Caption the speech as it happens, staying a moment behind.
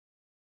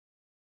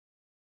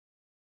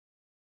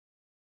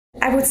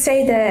I would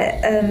say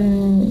that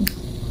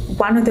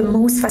one of the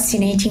most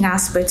fascinating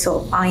aspects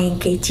of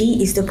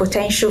iNKT is the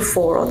potential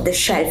for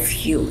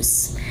off-the-shelf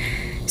use.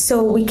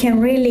 So we can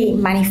really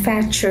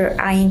manufacture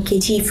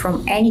iNKT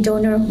from any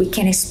donor, we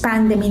can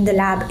expand them in the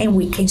lab, and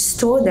we can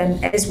store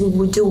them as we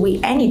would do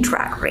with any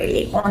drug,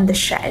 really, on the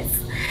shelf.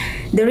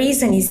 The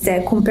reason is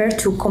that compared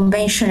to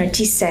conventional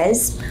T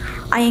cells,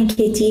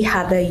 iNKT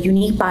have a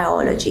unique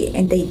biology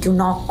and they do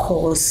not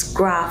cause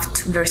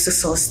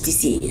graft-versus-host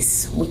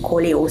disease. We call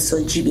it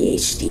also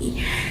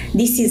GvHD.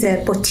 This is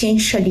a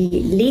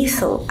potentially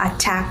lethal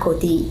attack of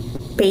the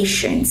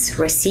patients,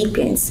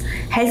 recipients,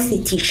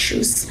 healthy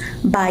tissues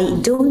by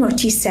donor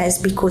T cells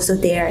because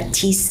of their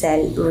T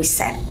cell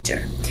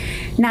receptor.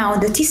 Now,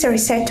 the T cell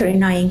receptor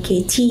in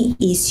iNKT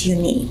is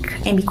unique,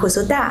 and because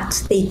of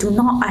that, they do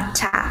not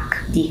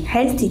attack the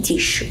healthy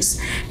tissues.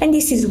 And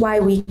this is why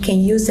we can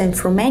use them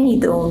from any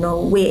donor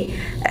with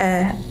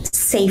a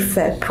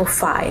safer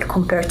profile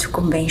compared to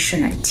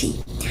conventional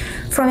T.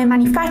 From a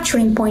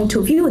manufacturing point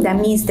of view, that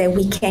means that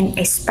we can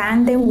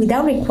expand them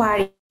without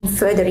requiring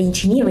further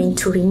engineering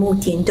to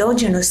remove the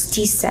endogenous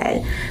T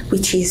cell,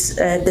 which is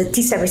the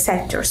T cell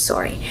receptor,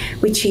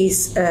 which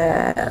is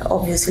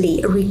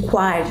obviously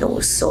required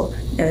also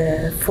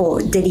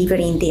for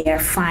delivering their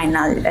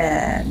final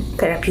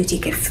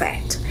therapeutic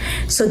effect.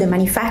 So the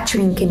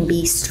manufacturing can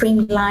be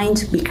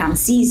streamlined,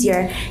 becomes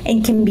easier,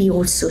 and can be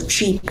also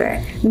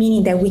cheaper,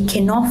 meaning that we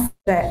can offer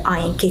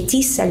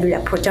iNKT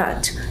cellular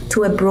product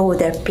to a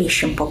broader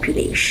patient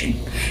population.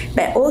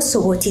 But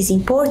also what is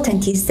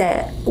important is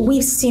that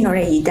we've seen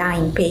already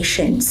dying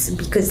patients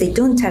because they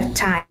don't have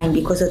time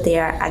because of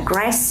their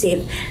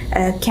aggressive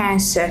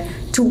cancer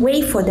to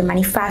wait for the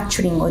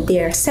manufacturing of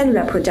their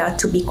cellular product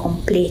to be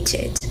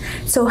completed.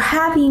 So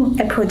having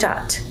a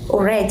product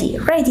already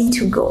ready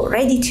to go,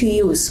 ready to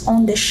use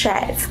on the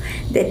shelf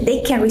that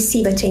they can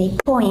receive at any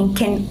point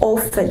can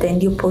offer them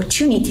the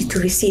opportunity to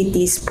receive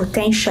this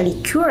potentially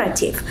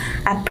curative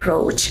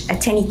approach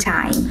at any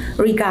time,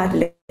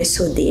 regardless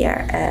of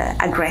their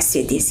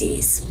aggressive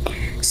disease.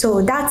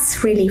 So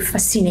that's really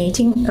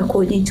fascinating,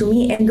 according to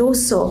me. And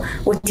also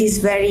what is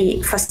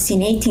very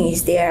fascinating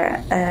is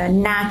their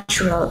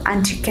natural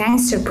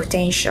anti-cancer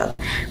potential,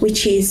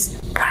 which is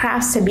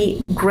perhaps a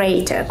bit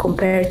greater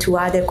compared to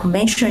other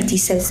conventional T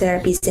cell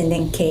therapies and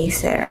NK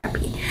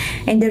therapy.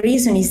 And the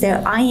reason is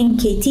that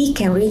iNKT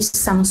can reach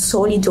some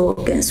solid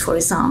organs, for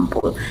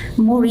example,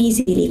 more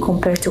easily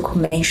compared to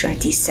conventional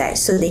T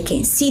cells. So they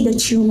can see the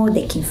tumor,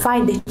 they can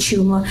fight the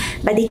tumor,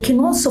 but they can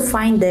also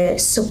find the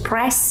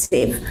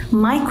suppressive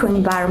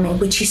microenvironment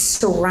which is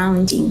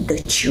surrounding the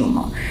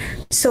tumor.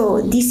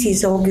 So this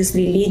is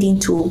obviously leading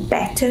to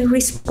better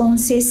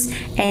responses,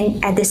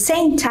 and at the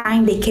same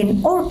time they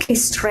can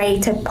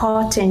orchestrate a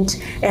potent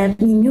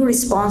immune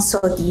response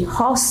of the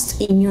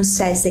host immune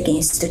cells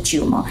against the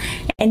tumor.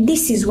 And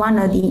this is one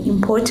of the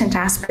important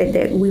aspects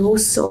that we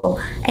also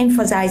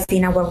emphasized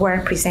in our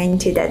work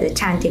presented at the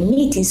tandem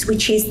meetings,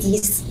 which is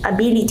this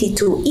ability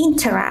to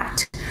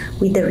interact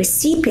with the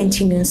recipient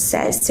immune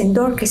cells and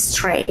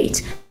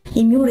orchestrate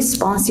immune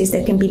responses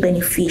that can be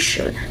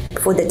beneficial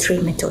for the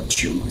treatment of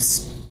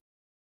tumors.